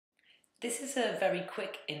This is a very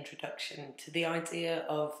quick introduction to the idea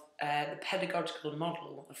of the pedagogical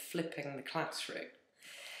model of flipping the classroom.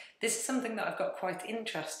 This is something that I've got quite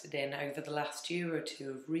interested in over the last year or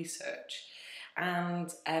two of research,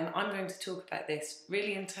 and I'm going to talk about this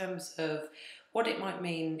really in terms of what it might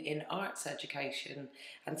mean in arts education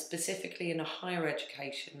and specifically in a higher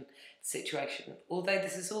education situation, although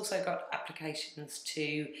this has also got applications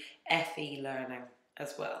to FE learning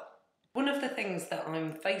as well. One of the things that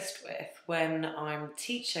I'm faced with when I'm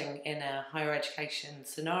teaching in a higher education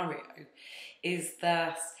scenario is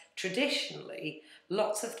that traditionally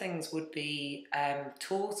lots of things would be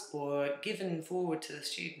taught or given forward to the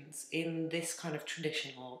students in this kind of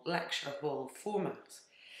traditional lecture hall format.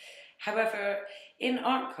 However, in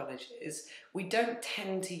art colleges, we don't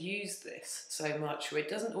tend to use this so much, or it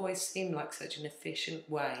doesn't always seem like such an efficient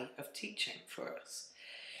way of teaching for us.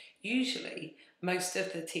 Usually, most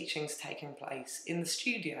of the teaching's taking place in the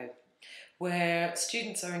studio, where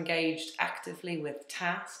students are engaged actively with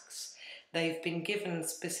tasks. They've been given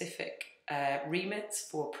specific remits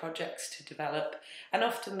for projects to develop, and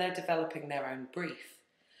often they're developing their own brief.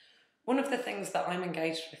 One of the things that I'm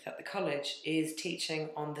engaged with at the college is teaching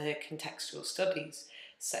on the contextual studies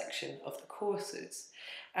section of the courses.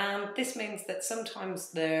 And this means that sometimes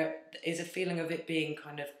there is a feeling of it being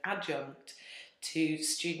kind of adjunct to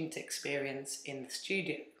student experience in the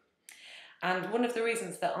studio. And one of the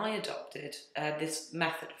reasons that I adopted this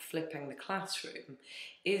method of flipping the classroom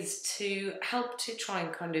is to help to try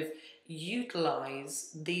and kind of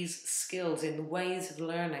utilise these skills in the ways of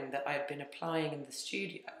learning that I've been applying in the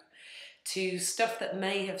studio to stuff that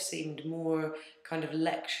may have seemed more kind of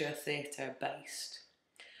lecture theatre based.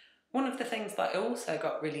 One of the things that I also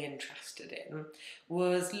got really interested in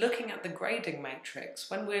was looking at the grading matrix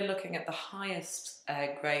when we're looking at the highest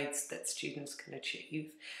grades that students can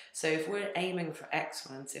achieve. So if we're aiming for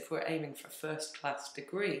excellence, if we're aiming for first class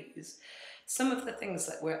degrees, some of the things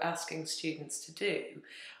that we're asking students to do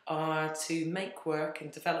are to make work and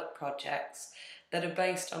develop projects that are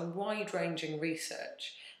based on wide-ranging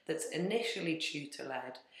research that's initially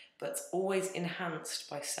tutor-led, but always enhanced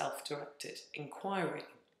by self-directed inquiry.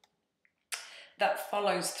 That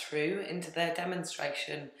follows through into their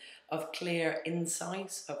demonstration of clear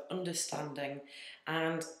insights, of understanding,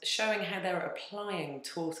 and showing how they're applying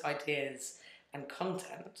taught ideas and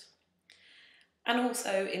content. And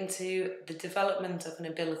also into the development of an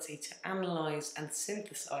ability to analyse and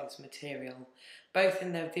synthesise material, both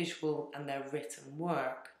in their visual and their written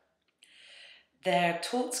work. Their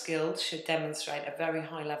taught skills should demonstrate a very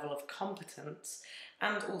high level of competence,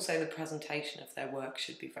 and also the presentation of their work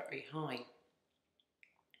should be very high.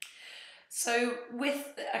 So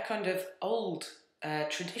with a kind of old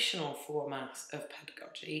traditional format of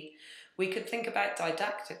pedagogy, we could think about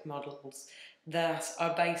didactic models that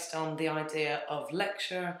are based on the idea of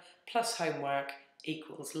lecture plus homework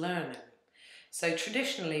equals learning. So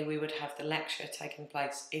traditionally we would have the lecture taking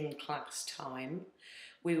place in class time,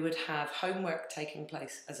 we would have homework taking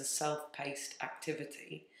place as a self-paced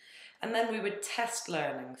activity, and then we would test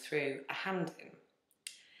learning through a hand-in.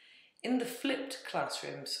 In the flipped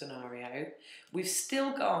classroom scenario, we've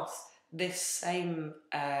still got this same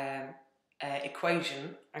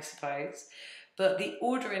equation, I suppose, but the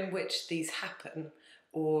order in which these happen,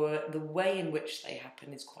 or the way in which they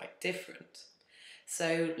happen, is quite different.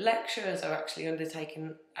 So lectures are actually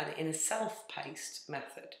undertaken in a self-paced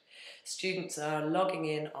method. Students are logging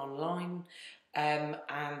in online and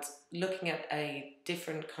looking at a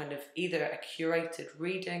different kind of either a curated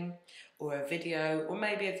reading or a video, or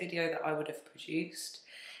maybe a video that I would have produced,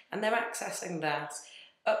 and they're accessing that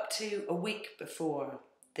up to a week before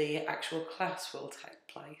the actual class will take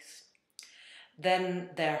place.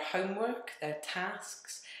 Then their homework, their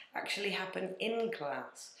tasks, actually happen in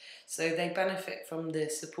class, so they benefit from the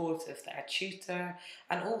support of their tutor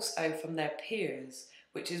and also from their peers,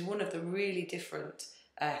 which is one of the really different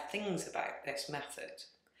things about this method.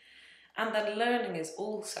 And then learning is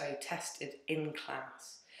also tested in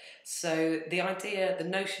class. So the idea, the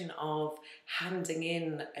notion of handing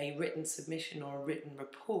in a written submission or a written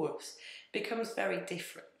report becomes very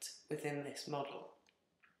different within this model.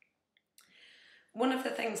 One of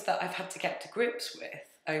the things that I've had to get to grips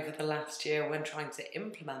with over the last year when trying to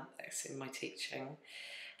implement this in my teaching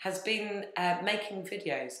has been making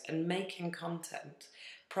videos and making content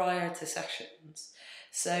prior to sessions.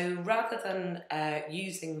 So rather than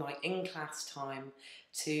using my in-class time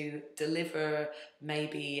to deliver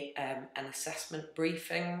maybe an assessment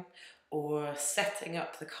briefing or setting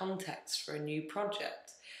up the context for a new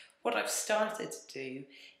project, what I've started to do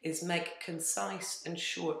is make concise and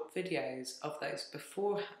short videos of those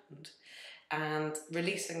beforehand and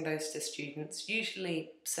releasing those to students,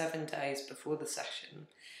 usually 7 days before the session,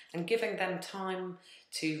 and giving them time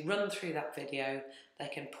to run through that video. They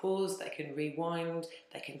can pause, they can rewind,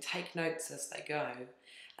 they can take notes as they go.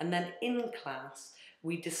 And then in class,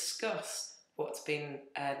 we discuss what's been,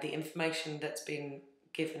 the information that's been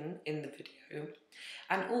given in the video,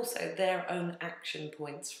 and also their own action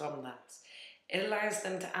points from that. It allows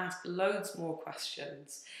them to ask loads more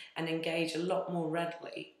questions and engage a lot more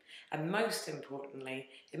readily. And most importantly,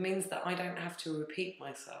 it means that I don't have to repeat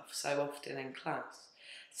myself so often in class.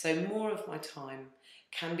 So more of my time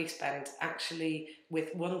can be spent actually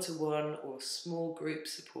with one-to-one or small group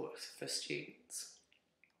support for students.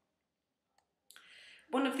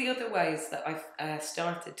 One of the other ways that I've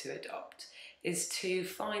started to adopt is to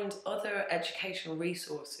find other educational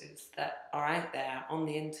resources that are out there on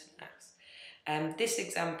the internet. This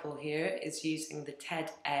example here is using the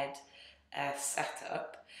TED Ed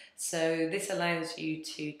setup. So this allows you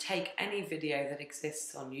to take any video that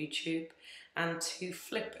exists on YouTube and to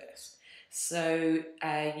flip it. So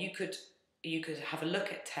you could have a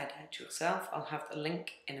look at TED Ed yourself. I'll have the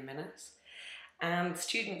link in a minute. And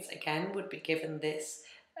students again would be given this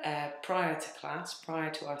prior to class,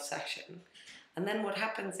 prior to our session. And then what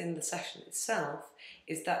happens in the session itself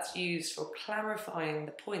is that's used for clarifying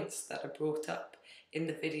the points that are brought up in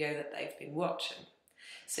the video that they've been watching.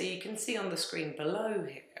 So you can see on the screen below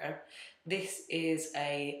here, this is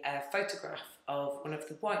a photograph of one of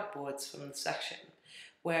the whiteboards from the session,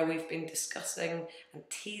 where we've been discussing and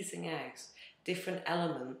teasing out different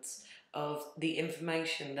elements of the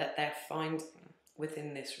information that they're finding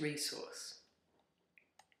within this resource.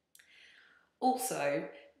 Also,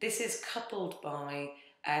 this is coupled by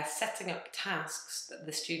setting up tasks that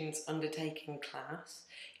the students undertake in class,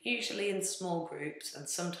 usually in small groups and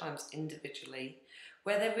sometimes individually,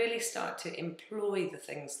 where they really start to employ the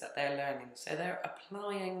things that they're learning. So they're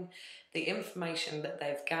applying the information that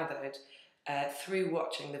they've gathered through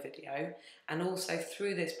watching the video, and also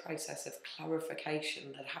through this process of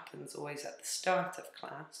clarification that happens always at the start of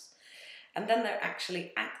class. And then they're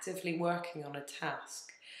actually actively working on a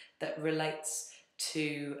task that relates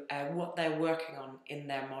to what they're working on in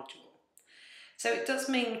their module. So it does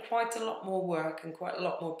mean quite a lot more work and quite a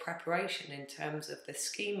lot more preparation in terms of the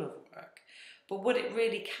scheme of work. But what it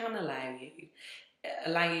really can allow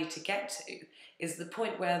you to get to is the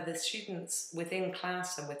point where the students within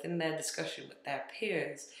class and within their discussion with their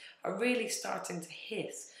peers are really starting to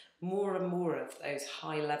hit more and more of those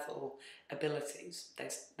high level abilities,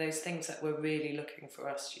 those things that we're really looking for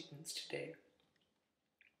our students to do.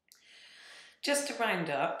 Just to round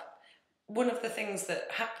up, one of the things that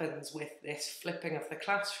happens with this flipping of the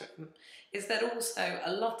classroom is that also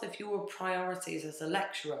a lot of your priorities as a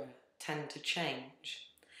lecturer tend to change.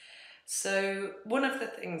 So one of the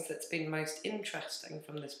things that's been most interesting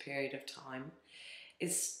from this period of time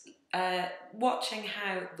is watching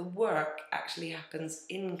how the work actually happens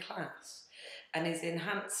in class and is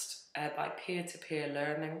enhanced by peer-to-peer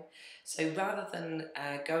learning. So rather than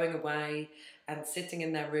going away and sitting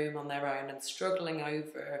in their room on their own and struggling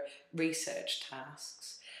over research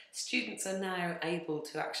tasks, students are now able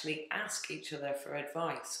to actually ask each other for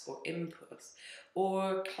advice or input,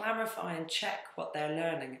 or clarify and check what they're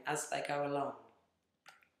learning as they go along.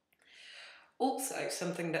 Also,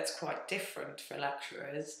 something that's quite different for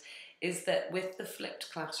lecturers is that with the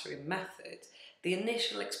flipped classroom method, the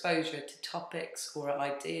initial exposure to topics or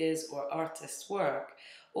ideas or artists' work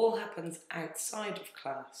all happens outside of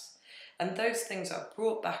class, and those things are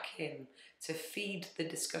brought back in to feed the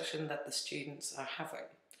discussion that the students are having.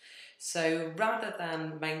 So rather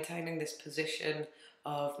than maintaining this position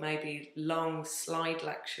of maybe long slide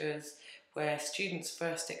lectures where students'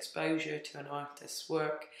 first exposure to an artist's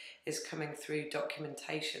work is coming through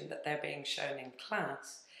documentation that they're being shown in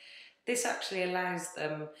class, this actually allows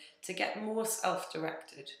them to get more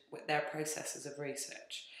self-directed with their processes of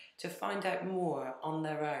research, to find out more on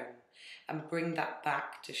their own and bring that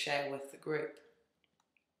back to share with the group.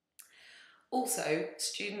 Also,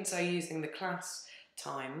 students are using the class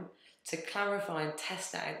time to clarify and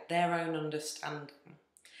test out their own understanding.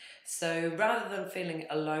 So rather than feeling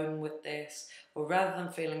alone with this, or rather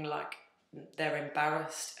than feeling like they're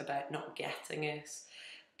embarrassed about not getting it,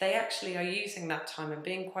 they actually are using that time and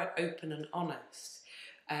being quite open and honest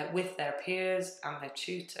with their peers and their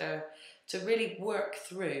tutor to really work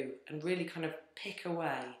through and really kind of pick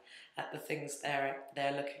away at the things they're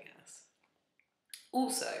looking at.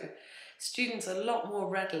 Also, students a lot more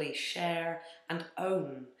readily share and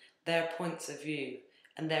own their points of view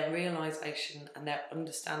and their realisation and their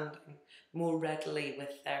understanding more readily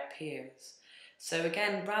with their peers. So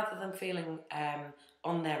again, rather than feeling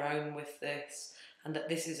on their own with this and that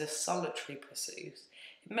this is a solitary pursuit,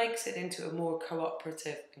 it makes it into a more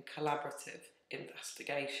cooperative and collaborative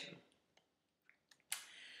investigation.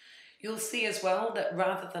 You'll see as well that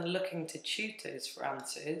rather than looking to tutors for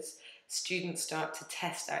answers, students start to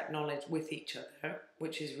test out knowledge with each other,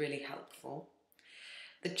 which is really helpful.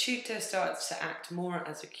 The tutor starts to act more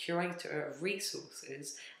as a curator of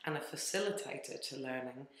resources and a facilitator to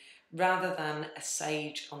learning, rather than a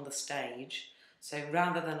sage on the stage, so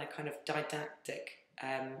rather than a kind of didactic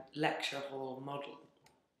lecture hall model.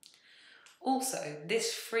 Also,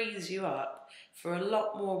 this frees you up for a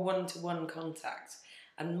lot more one-to-one contact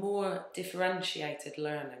and more differentiated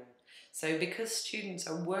learning. So because students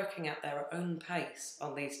are working at their own pace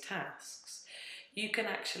on these tasks, you can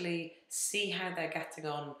actually see how they're getting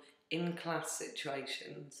on in class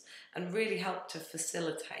situations and really help to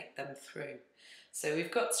facilitate them through. So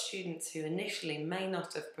we've got students who initially may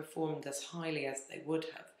not have performed as highly as they would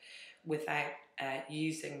have without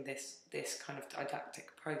using this kind of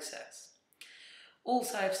didactic process.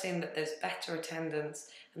 Also, I've seen that there's better attendance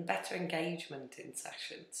and better engagement in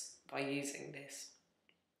sessions by using this.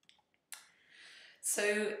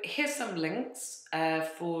 So here's some links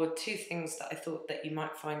for two things that I thought that you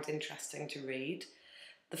might find interesting to read.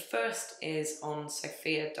 The first is on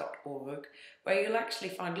sophia.org, where you'll actually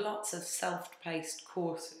find lots of self-paced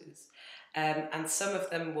courses, and some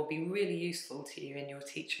of them will be really useful to you in your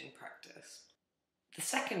teaching practice. The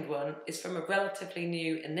second one is from a relatively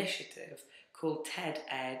new initiative called TED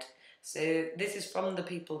Ed. So this is from the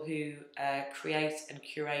people who create and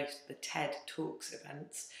curate the TED Talks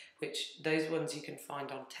events, which those ones you can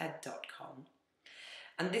find on TED.com.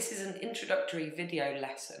 And this is an introductory video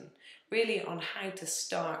lesson, really on how to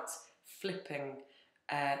start flipping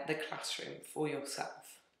the classroom for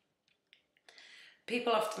yourself.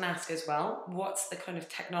 People often ask as well, what's the kind of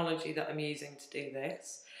technology that I'm using to do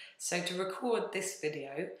this? So to record this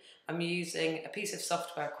video, I'm using a piece of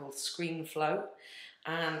software called ScreenFlow,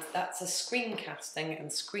 and that's a screencasting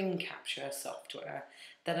and screen capture software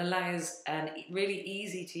that allows a really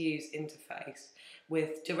easy to use interface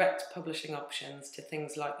with direct publishing options to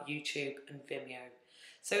things like YouTube and Vimeo.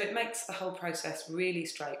 So it makes the whole process really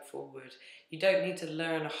straightforward. You don't need to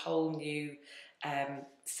learn a whole new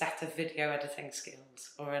set of video editing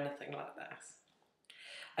skills or anything like that.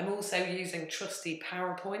 I'm also using trusty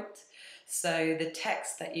PowerPoint, so the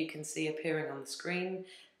text that you can see appearing on the screen,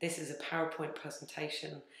 this is a PowerPoint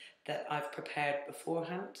presentation that I've prepared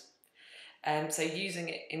beforehand. So using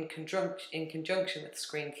it in conjunction with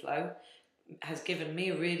ScreenFlow has given me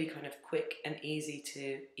a really kind of quick and easy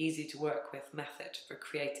to work with method for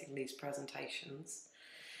creating these presentations.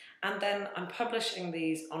 And then I'm publishing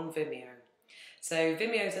these on Vimeo. So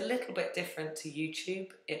Vimeo is a little bit different to YouTube.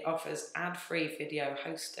 It offers ad-free video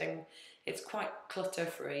hosting. It's quite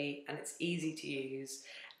clutter-free and it's easy to use.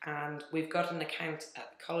 And we've got an account at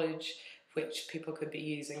the college which people could be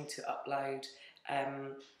using to upload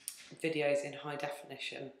videos in high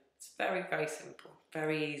definition. It's very, very simple,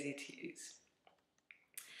 very easy to use.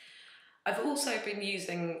 I've also been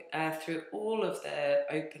using, through all of the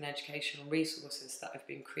open educational resources that I've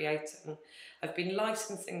been creating, I've been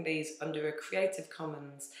licensing these under a Creative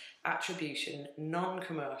Commons Attribution,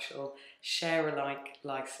 Non-Commercial, Share-alike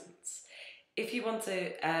license. If you want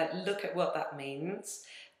to look at what that means,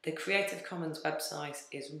 the Creative Commons website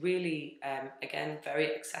is really, again,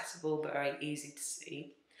 very accessible, very easy to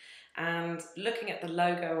see. And looking at the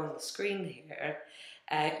logo on the screen here,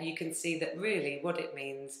 you can see that really what it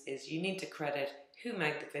means is you need to credit who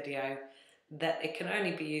made the video, that it can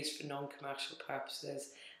only be used for non-commercial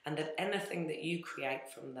purposes, and that anything that you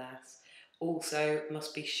create from that also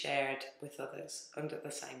must be shared with others under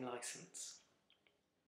the same license.